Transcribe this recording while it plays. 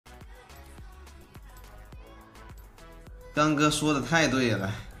刚哥说的太对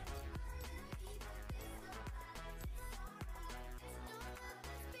了。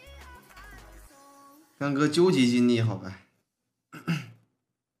刚哥究极尽力，好吧。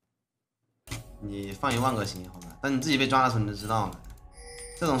你放1万个心，好吧。等你自己被抓的时候，你就知道了。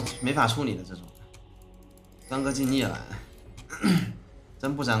这种没法处理的这种。刚哥尽力了，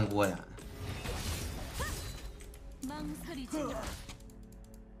真不沾锅呀。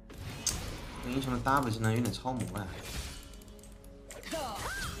这英雄的 W 技能有点超模呀。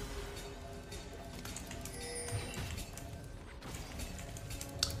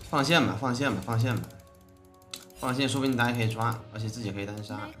放线吧，放线吧，放线吧，放线，说不定大家可以抓，而且自己可以单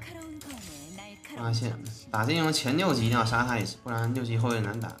杀。放线，打这英雄前6级一定要杀他一次，不然6级后面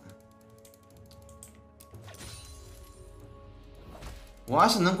难打。我要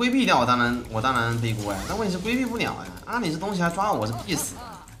是能规避掉，我当然背锅呀。但问题是规避不了呀，阿里这东西还抓我是必死的。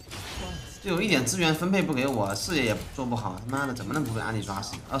就有一点资源分配不给我，视野也做不好，他妈的怎么能不被阿里抓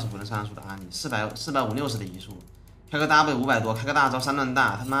死？25人上数的阿里，450-460的移速，开个 W 500多，开个大招3段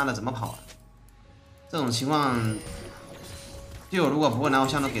大，他妈的怎么跑啊？这种情况，队友如果不会拿我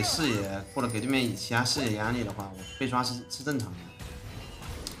向头给视野或者给对面其他视野压力的话，我被抓是正常的。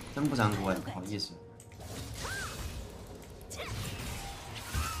真不沾锅呀，不好意思。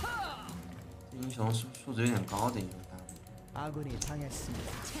英雄素质有点高的一个 W。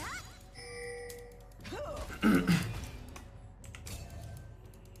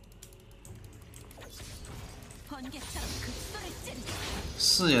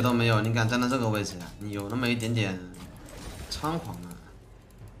视野都没有，你敢站到这个位置呀？你有那么一点点猖狂啊！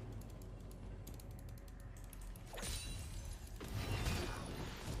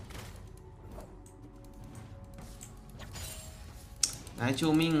来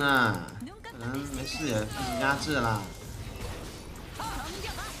救命啊！这人没视野，被压制了。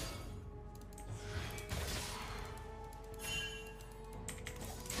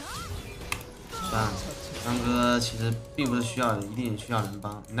算了，刚哥其实并不是一定需要人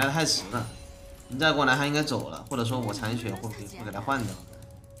帮，你来的太迟了，你再过来他应该走了，或者说我残血会给他换掉。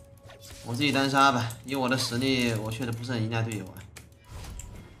我自己单杀吧，以我的实力，我确实不是很依赖队友啊。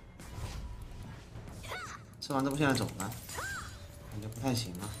吃完这波现在走了，感觉不太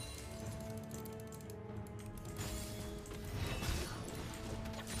行了。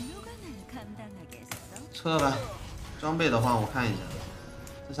撤吧，装备的话我看一下，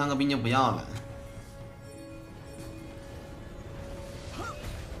这3个兵就不要了。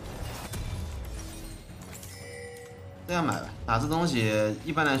这样买吧，打这东西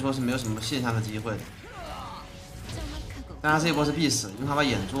一般来说是没有什么线下的机会的。但他这一波是必死，因为他把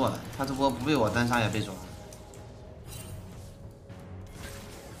眼做了，他这波不被我单杀也被抓了。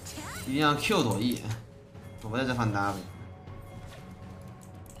一定要 Q 躲逸，我不在这放 W。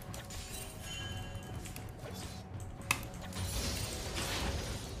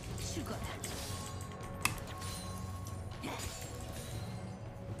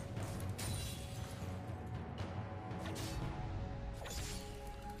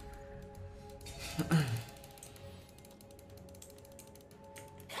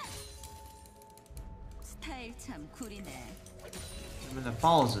他们的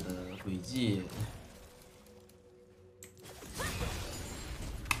豹子的轨迹，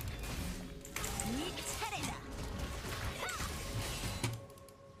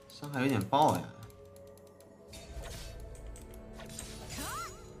伤害有点爆呀。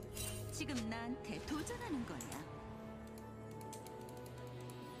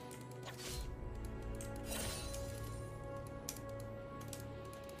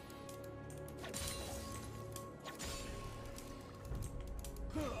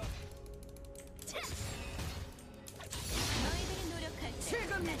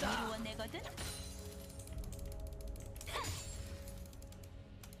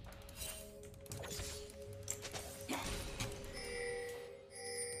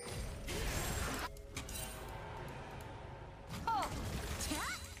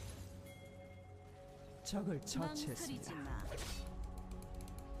적을 처치했습니다.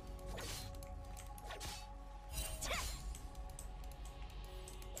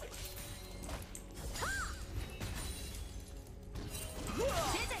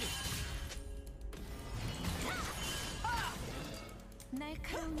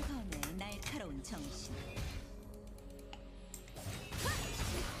 날카로운 검에 날카로운 정신.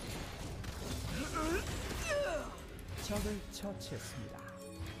 적을 처치했습니다.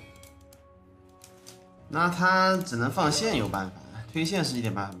 那他只能放线有办法，推线是一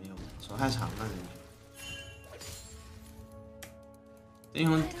点办法没有，手太长了。这英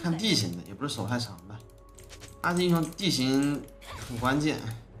雄看地形的，也不是手太长吧。他这英雄地形很关键，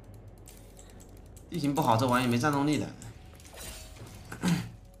地形不好，这玩意没战斗力的。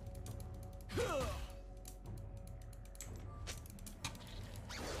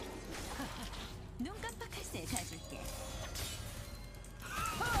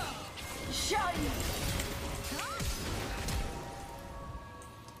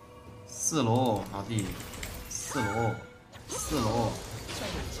4楼，老弟，4楼，4楼。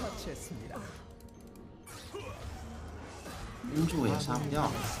 적을 처치했습니다. 晕住也杀不掉，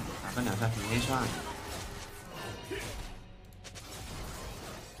打个2下平 A 算了。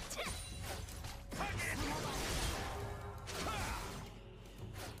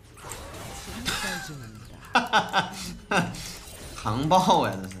진찰 중입니다. 扛爆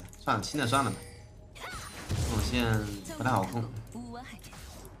呀，这是，算了，清了算了吧。这种线不太好控， 우아하게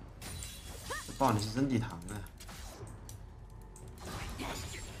这爆你是真抵糖啊！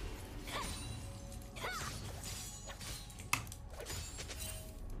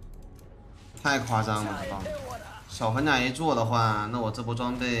太夸张了，这爆！小反甲一做的话，那我这波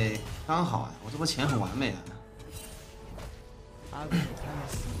装备刚好啊，我这波钱很完美啊。 아군이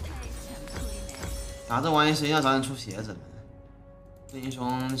당했습니다. 太强소리네. 打这玩意谁要早点出鞋子了？这英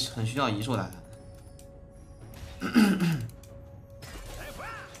雄很需要移出来。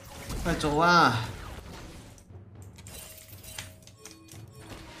快走啊！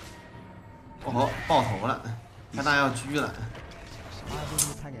哦吼，爆头了，太大要狙了。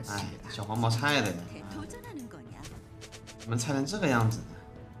 아군이 哎， 당했습니다. 小黄毛菜的呀， 도전하는 거냐? 怎么菜成这个样子呢？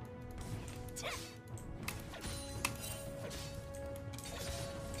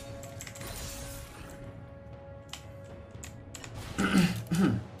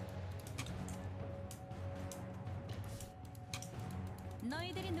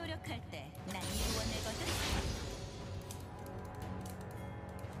너희들이 노력할 때 난 이루어내거든.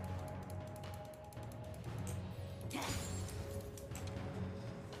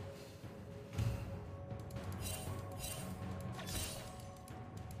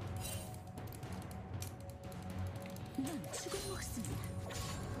 넌 죽을 목숨이야.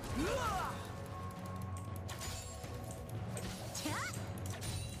 자,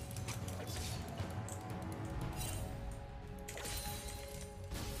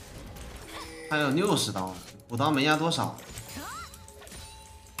 还有60刀，补刀没压多少。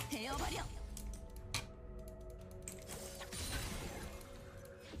 베어버려.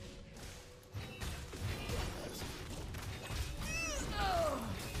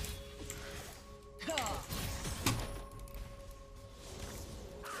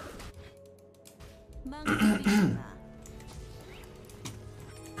 망설이지 마.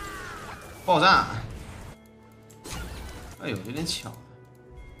 爆炸！哎呦，有点巧。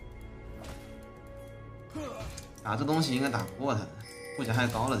打这东西应该打不过他，护甲还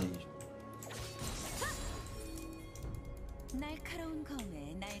高了这英雄。 날카로운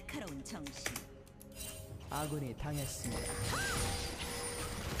검에 날카로운 정신. 아군이 당했습니다.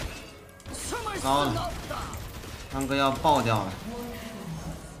 糟了，刚哥要爆掉了，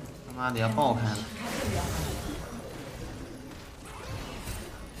他妈的要爆开了。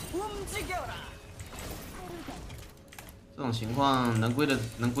这种情况能归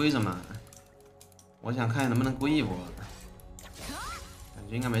着吗？我想看能不能归一波，感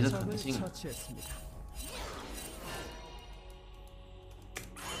觉应该没这可能 적을 性啊。 처치했습니다.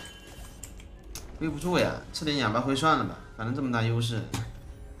 归不住呀，吃点哑巴灰算了吧，反正这么大优势。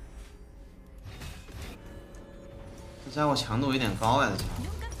这家伙强度有点高呀，这家伙。 눈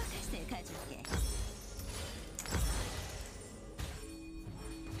깜빡할 새 가줄게.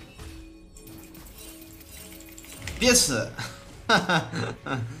 别吃，哈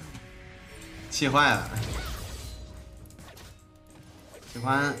哈，气坏了。喜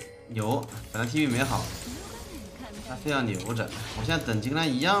欢牛，本来 TV 没好，他非要留着。我现在等级跟他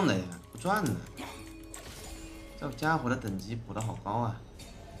一样的呀，不赚呢。这家伙的等级补的好高啊，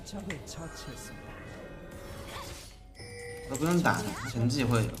 적을 처치했습니다. 都不用打，他可能自己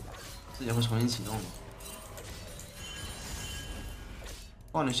会重新启动的。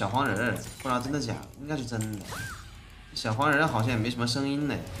爆你小黄人儿，不知道真的假的，应该是真的。小黄人好像也没什么声音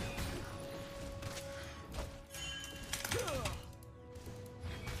呢。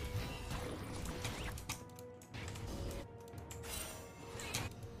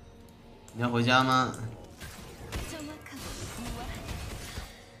你要回家吗？ 정확하고 우아하게.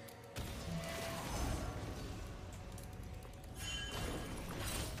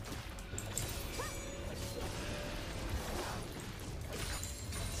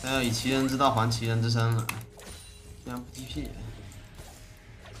 他要以其人之道还其人之身了，这样不 TP。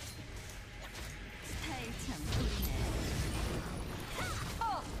 스타일 참 보이네.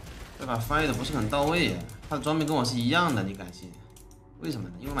 这把 fight 的不是很到位呀，他的装备跟我是一样的，你敢信？为什么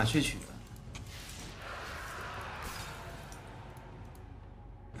呢？因为我买萃取了。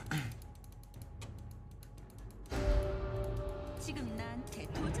 지금 나한테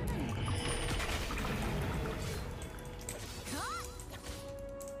도전하는 거야. ， 어? ， 어? 这把 fight 的不是很到位呀，他的装备跟我是一样的，你敢信？为什么呢？因为我买萃取了。 어? 这个家伙强度有点高呀，这家伙。 어? 这个家伙强度有点高。 어? 这个家伙强度有点高。 어? 这个家伙强度有点高。 어? 这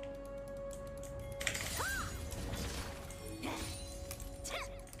个家伙强度有点高。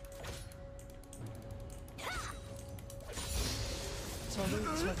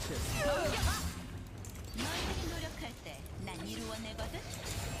 너희들이 노력할 때 난 이루어내거든.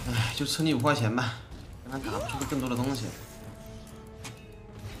唉，就吃你5块钱吧，跟他打不出更多的东西。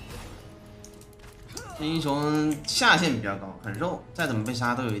这英雄下限比较高，很肉，再怎么被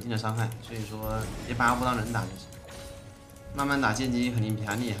杀都有一定的伤害，所以说别把不当人打就行。慢慢打剑姬肯定比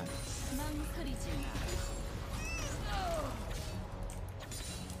他厉害。 망설이지 마.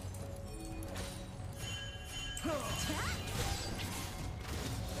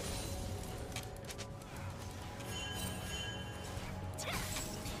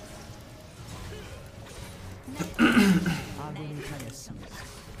 아군이 당했습니다.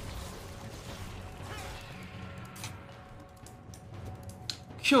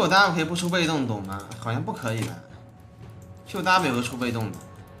 QW 可以不出被动，懂吗？好像不可以吧 ？QW 有个出被动的，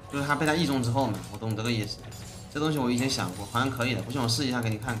就是他被他 E 中之后嘛，我懂这个意思。这东西我以前想过，好像可以的，不信我试一下给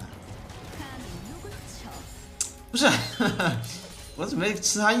你看看。 감히 누굴 쳐? 不是，我准备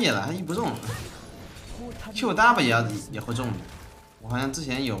吃他 E 了，他 E 不中 포탑이 ，QW 也会中的。我好像之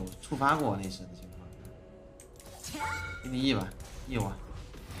前有触发过类似的情况。给你 E 吧，E 我，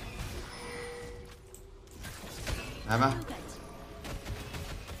来吧。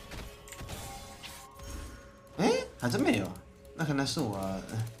 哎，还真没有，那看来是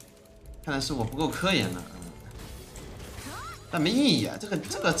我不够科研了，但没意义啊，这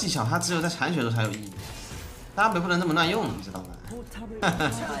个技巧它只有在残血时候才有意义 ，W 不能这么乱用，你知道吧？ 포탑을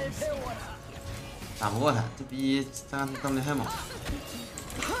잘 배워라. 打不过他，这逼战斗力太猛了，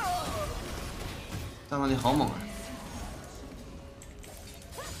战斗力好猛啊！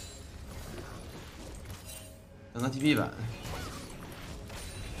等个 TP 吧。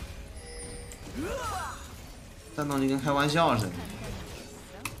 战斗力跟开玩笑似的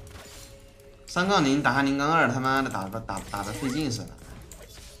，3-0打下0-2，他妈的打的费劲死了，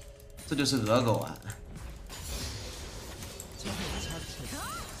这就是恶狗啊！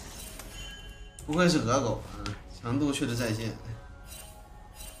不愧是恶狗啊，强度确实在线。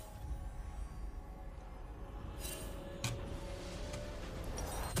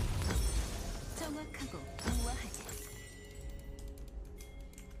 정확하고 우아하게.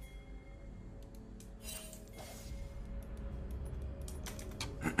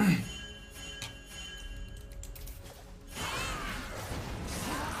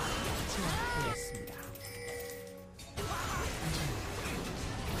 제압되었습니다.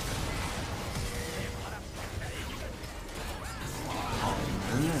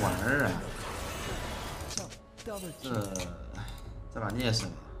 能玩儿啊！ 적 더블 킬. 这把猎死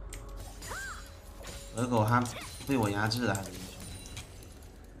了，恶狗还被我压制了，还是英雄，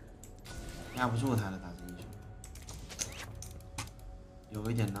压不住他的，他是英雄，有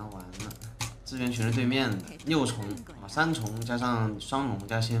一点难玩了。资源全是对面的，6重啊，3重加上双龙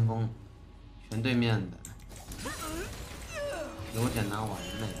加先锋，全对面的，有点难玩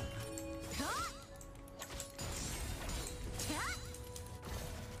了呀。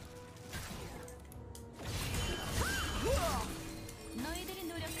 너희들이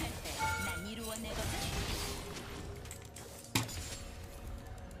노력할 때 난 이루어내거든.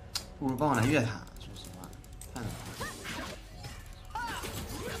 不如帮我来越塔，说实话，看着。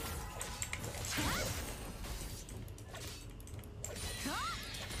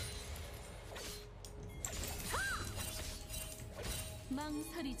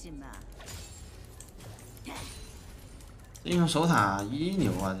 망설이지 마. 这英雄守塔一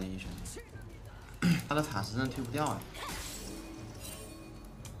牛啊！这英雄，他的塔是真的推不掉啊！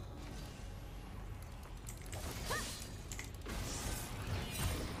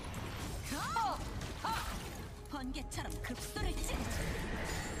 번개처럼 급소를 치.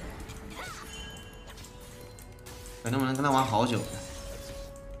 反正我能跟他玩好久，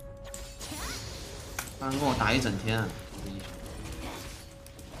他能跟我打一整天啊！这英雄。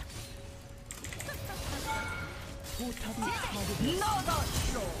 포탑이 파괴되었습니다.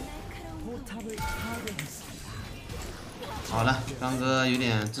 포탑을 파괴했습니다. 好了，刚哥有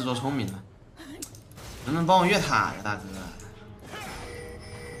点自作聪明了，能不能帮我越塔呀，大哥？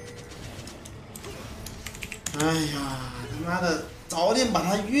哎呀，他妈的，早点把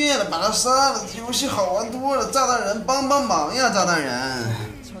他越了，把他杀了，游戏好玩多了。炸弹人帮帮忙呀，炸弹人！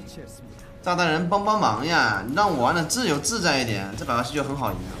 처치했습니다. 炸弹人帮帮忙呀，你让我玩的自由自在一点，这把游戏就很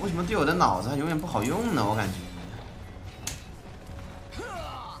好赢了。为什么队友的脑子还永远不好用呢？我感觉。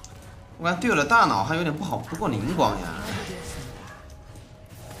 我感觉队友的大脑还有点不够灵光呀。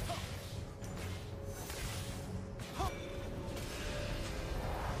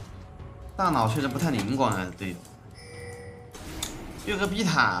大脑确实不太灵光啊，队友。越个逼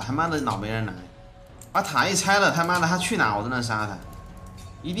塔，他妈的脑没人来，把塔一拆了，他妈的他去哪我都能杀他。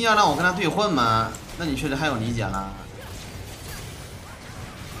一定要让我跟他对混吗？那你确实太有理解了。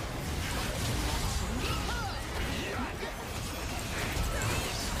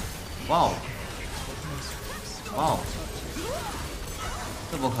哇哦，哇哦，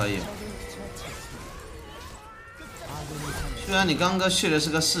这波可以。虽然你刚哥确实是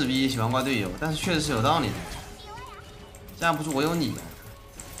个士逼，喜欢怪队友，但是确实是有道理的。架不住我有你。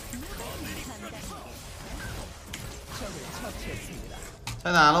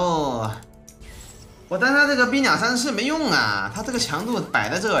再打喽！我但他这个兵2、3次没用啊，他这个强度摆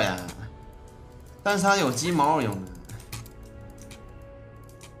在这呀，但是他有鸡毛用的。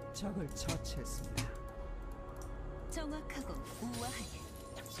 적을 처치했습니다. 정확하고 우아하게.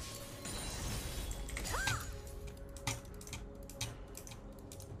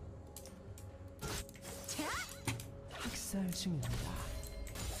 학살 중입니다.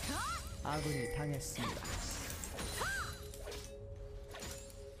 아군이 당했습니다.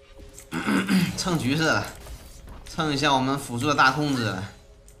 蹭局势了，蹭一下我们辅助的大控制了，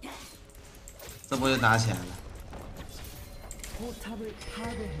这波就打起来了。 포탑을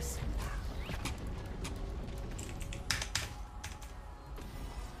파괴했습니다.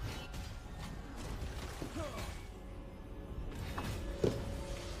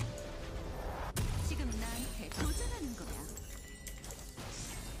 지금 나한테 도전하는 거야.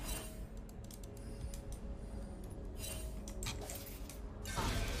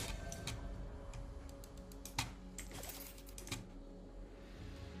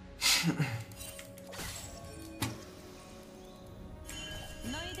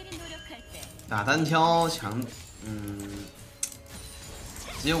 너희들이 노력할 때 打单挑强，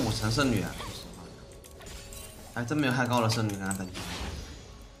只有50%胜率啊，说实话，还真没有太高的胜率跟他单挑，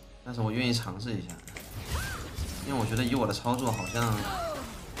但是我愿意尝试一下，因为我觉得以我的操作好像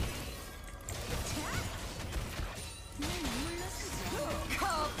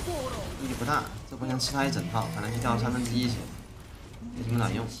意义不大，这波先吃他一整套，反正就掉1/3血，没什么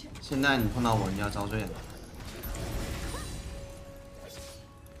卵用。现在你碰到我，你就要遭罪了。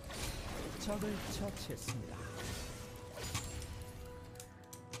 적을 처치했습니다.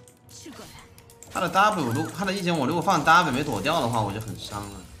 他的 W 如他的一剪我如果放 W 没躲掉的话，我就很伤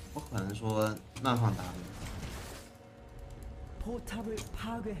了，不可能说乱放 W。 포탑을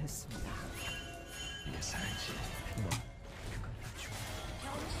파괴했습니다.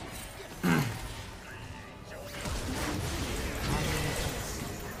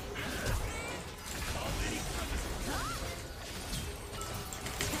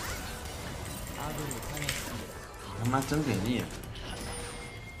 아군이 당했습니다. 他妈真给力！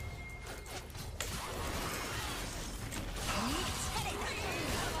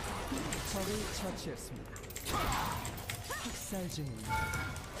 적을 처치했습니다. 학살 중입니다.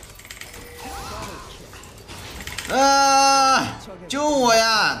 救我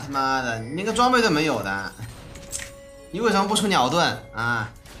呀！他妈的，你连个装备都没有的，你为什么不出鸟盾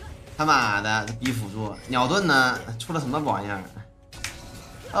啊？他妈的，这逼辅助鸟盾呢？出了什么玩意儿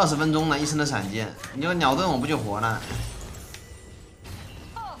？20分钟呢，1升的闪电，你有鸟盾我不就活了？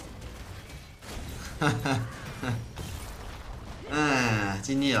哈哈哈，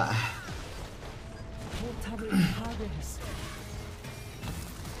尽力了。 포탑을 파괴했습니다.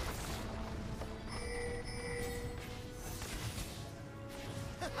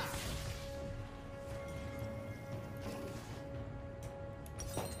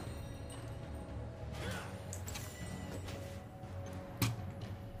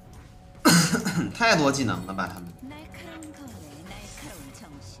 太多技能了吧，他们。 날카로운 거울에 날카로운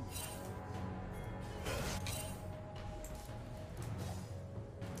정신.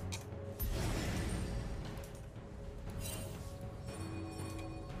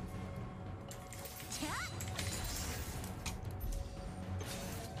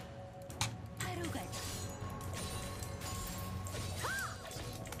 바로 가자.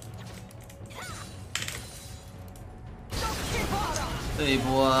 这一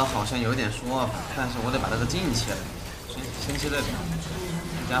波好像有点说法，但是我得把这个劲切了，先切这条，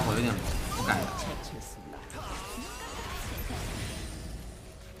这家伙有点不改了。 처치했습니다.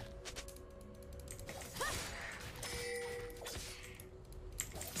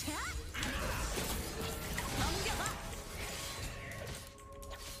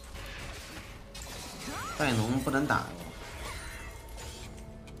 带农不能打了。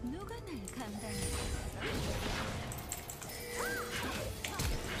 누가 날 감당해?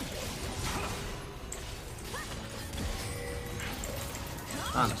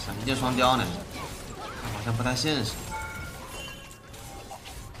 算了，闪电双雕呢，好像不太现实。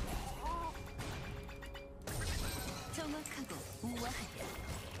 정확하고 우아하게.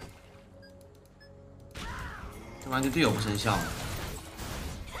 这玩意对队友不生效了。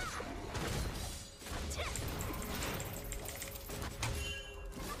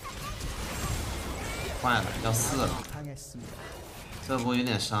坏了，要4了。 당했습니다. 这波有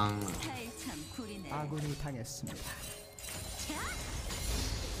点伤了。 스타일 참 구리네. 아군이 당했습니다.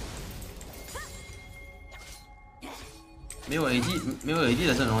 没有 AD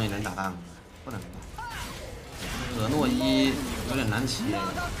的阵容也能打大吗？不能吧？惹诺伊有点难切。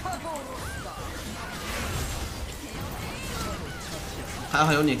还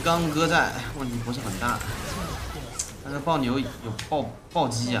好有你刚哥在，问题不是很大。但是爆牛有暴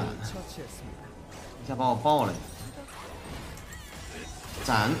击啊， 처치했습니다. 一下把我爆了呀！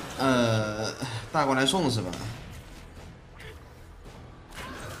斩，大过来送是吧？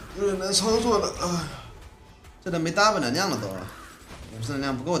有点难操作的啊。 这都没 W 能量了都，50能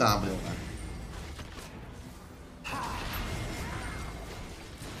量不够 W 了。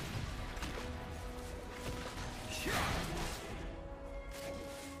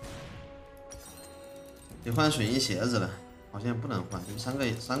得换水银鞋子了，好像不能换，三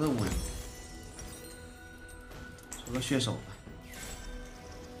个物人，出个血手吧。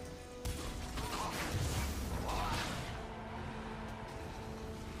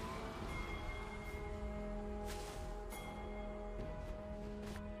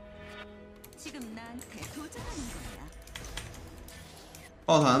 지금 나한테 도전하는 거야.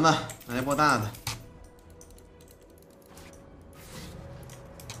 抱团吧，来一波大的。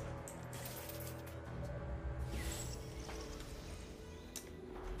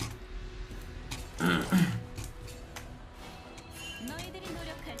너희들이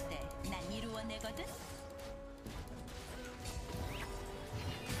노력할 때 난 이루어내거든.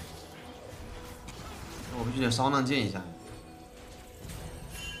 我必须得烧浪剑一下。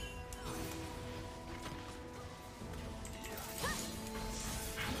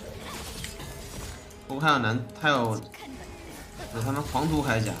 不过他有他们狂徒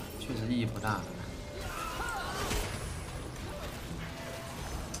铠甲，确实意义不大，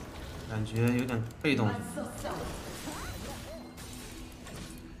感觉有点被动。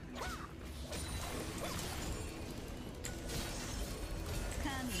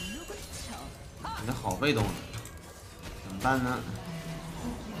感觉好被动，怎么办呢？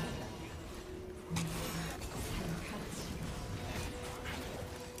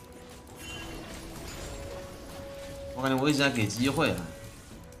 我感觉我一直在给机会啊。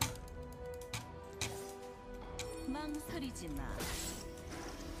 망설이지 마.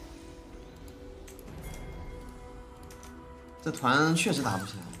 这团确实打不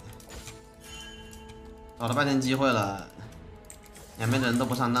起来，找了半天机会了，两边的人都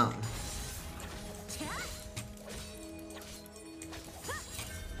不上当。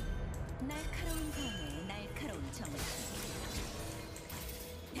 날카로운 검에 날카로운 정신.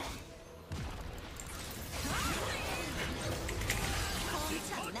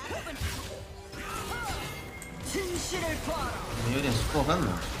 엄청 나쁜 你们有点过分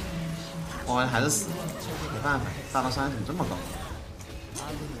了，我好像还是死了，没办法，大刀伤害怎么这么高？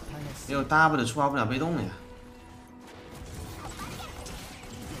 아군이 당했습니다. 没有 W 触发不了被动呀！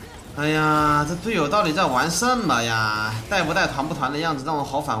哎呀，这队友到底在玩什么呀？带不带团不团的样子，让我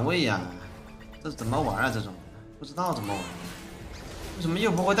好反胃呀！这是怎么玩啊？这种不知道怎么玩，为什么又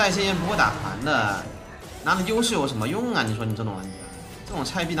不会带线又不会打团的？拿着优势有什么用啊？你说你这种玩家，这种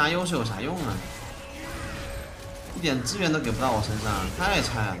菜币拿优势有啥用啊？一点资源都给不到我身上，太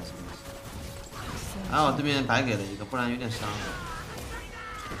菜了！是不是？还好对面白给了一个，不然有点伤。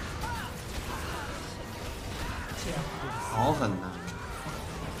 好狠呐、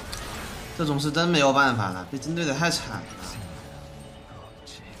这种是真没有办法了，被针对的太惨了。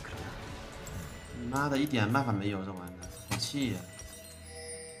你妈的，一点办法没有，这玩意儿，好气呀！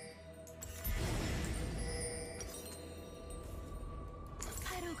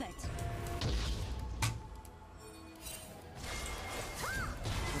 바로 가지.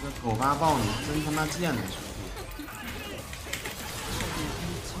 这个狗巴爆你真他妈贱的，兄弟！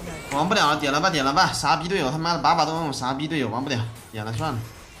玩不了了，点了吧，点了吧，傻逼队友，他妈的把都用傻逼队友，玩不了，点了算了，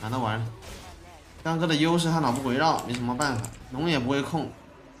懒得玩了。刚哥的优势他脑不回绕，没什么办法，龙也不会控，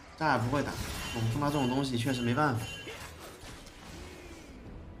炸也不会打，我们碰到这种东西确实没办法。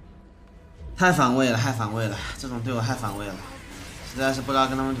太反胃了，太反胃了，这种队友太反胃了，实在是不知道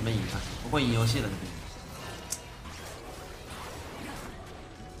跟他们怎么赢了，不会赢游戏的这边。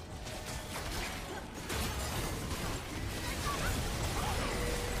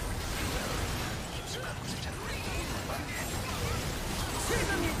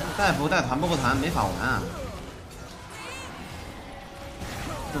 带不带团不团没法玩啊！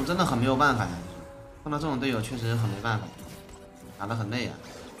这种真的很没有办法呀、碰到这种队友确实很没办法，打得很累啊。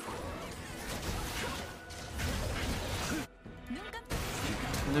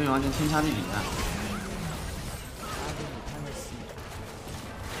跟对面完全天差地别啊！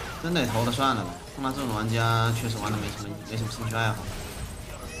真得投了算了吧。他妈这种玩家确实玩的没什么兴趣爱好。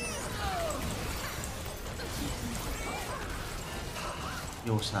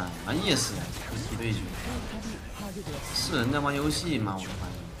有什么意思呀？一起对决，是人在玩游戏吗？我的发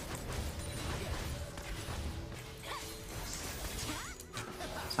现。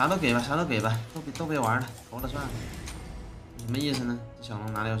啥都给吧，啥都给吧，都别玩了，投了算了。有什么意思呢？这小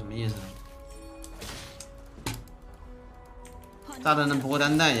龙拿来有什么意思呢？大的人不过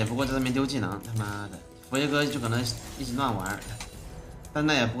单带，也不过在上面丢技能，他妈的，佛爷哥就可能一直乱玩，单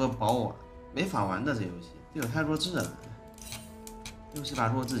带也不会保我，没法玩的这游戏，队友太弱智了，又是把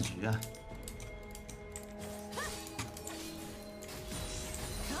弱智局啊！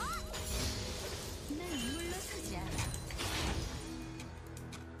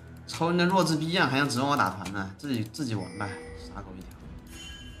抽人的弱智逼样，还想指望我打团呢？自己玩吧，傻狗一条，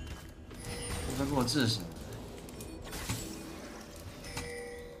跟个弱智似的。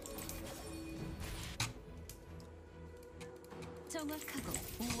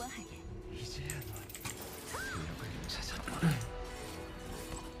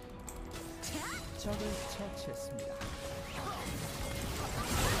적을 처치했습니다.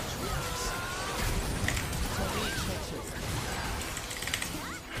 적을 처치했습니다.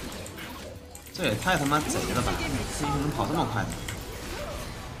 这也太他妈贼了吧！这英雄能跑这么快的？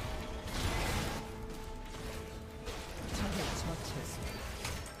 적을 처치했습니다.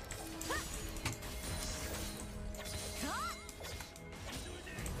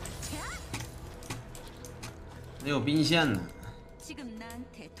 没有兵线呢， 지금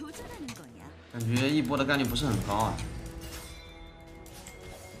나한테 도전하는 거냐? 感觉一波的概率不是很高啊。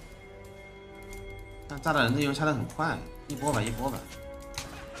但炸弹人这英雄下的很快，一波吧一波吧。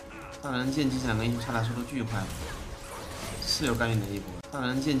炸弹人剑姬这两个英雄下来速度巨快，是有干预的一波。炸弹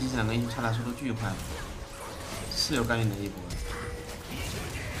人剑姬这两个英雄下来速度巨快，是有干预的一波。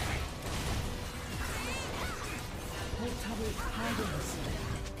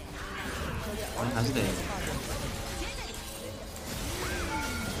 好像还是得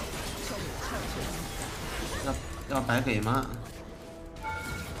要白给吗？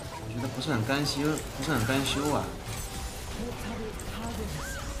我觉得不是很甘心，不是很甘休啊。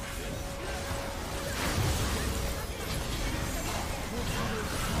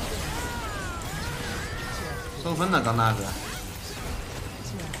收分了，刚大哥。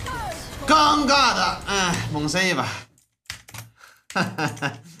尴尬的，哎，猛 C 吧。哈哈哈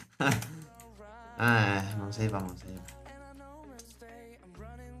哈。 哎，猛 C 吧，猛 C 吧！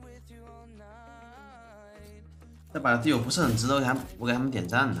这把队友不是很值得我给他们点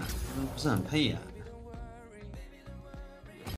赞呢，他们不是很配呀、啊。